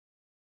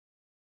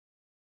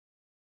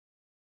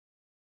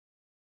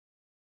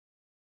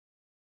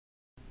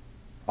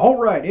All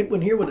right,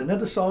 Edwin here with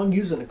another song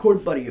using a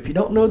chord buddy. If you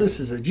don't know, this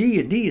is a G,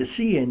 a D, a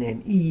C, and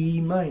an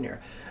E minor.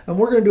 And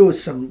we're going to do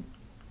some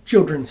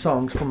children's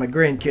songs for my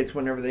grandkids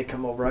whenever they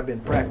come over. I've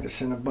been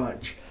practicing a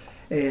bunch.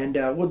 And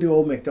we'll do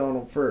Old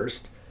McDonald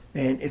first.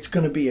 And it's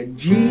going to be a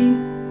G,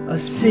 a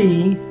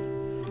C,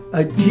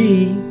 a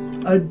G,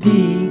 a D,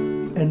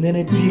 and then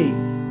a G.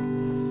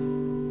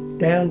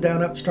 Down,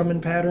 down, up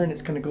strumming pattern.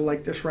 It's going to go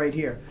like this right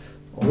here.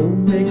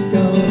 Old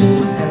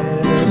MacDonald had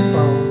a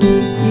farm,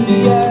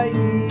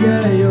 E-I-E-I-O.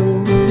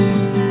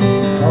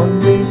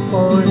 On his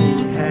farm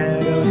he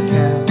had a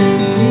cow,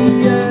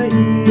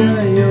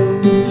 E-I-E-I-O.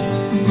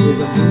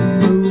 With a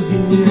moo-moo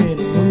here and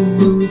a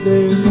moo-moo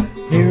there,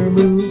 here a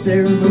moo,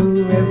 there a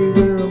moo,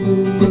 everywhere a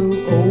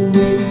moo-moo. Old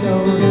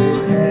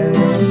MacDonald had a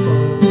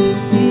farm,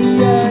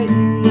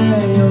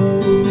 E-I-E-I-O.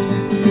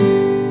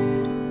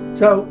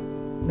 So,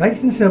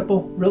 nice and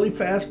simple, really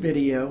fast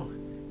video.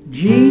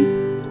 G,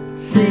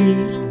 C,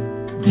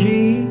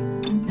 G,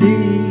 D,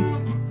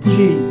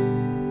 G.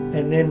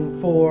 And then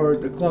for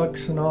the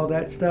clucks and all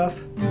that stuff,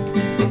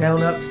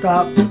 down, up,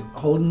 stop,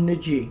 holding the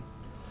G.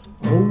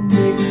 Old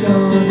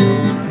MacDonald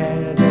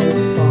had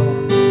a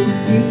farm,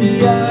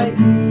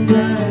 E-I-E-I-O.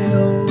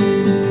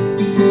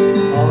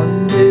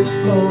 On this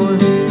farm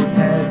he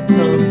had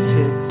some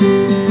chicks,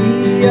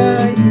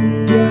 E-I-E-I-O.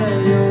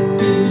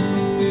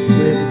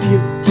 With a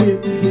chip,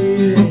 chip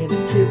here and a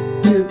chip,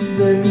 chip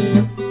there.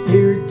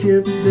 Here a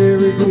chip, there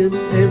a chip,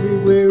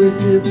 everywhere a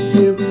chip,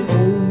 chip.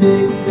 Old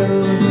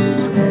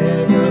MacDonald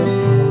had a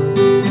farm,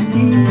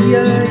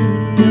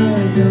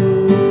 E-I-E-I-O.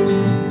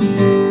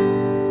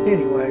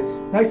 Anyways,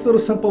 nice little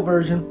simple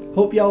version.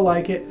 Hope y'all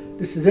like it.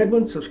 This is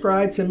Edwin.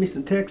 Subscribe, send me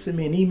some text, send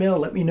me an email.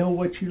 Let me know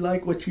what you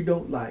like, what you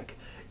don't like.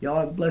 Y'all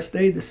have a blessed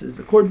day. This is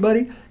the Chord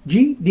Buddy,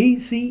 G, D,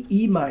 C,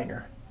 E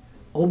minor.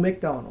 Old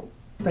MacDonald.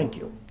 Thank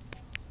you.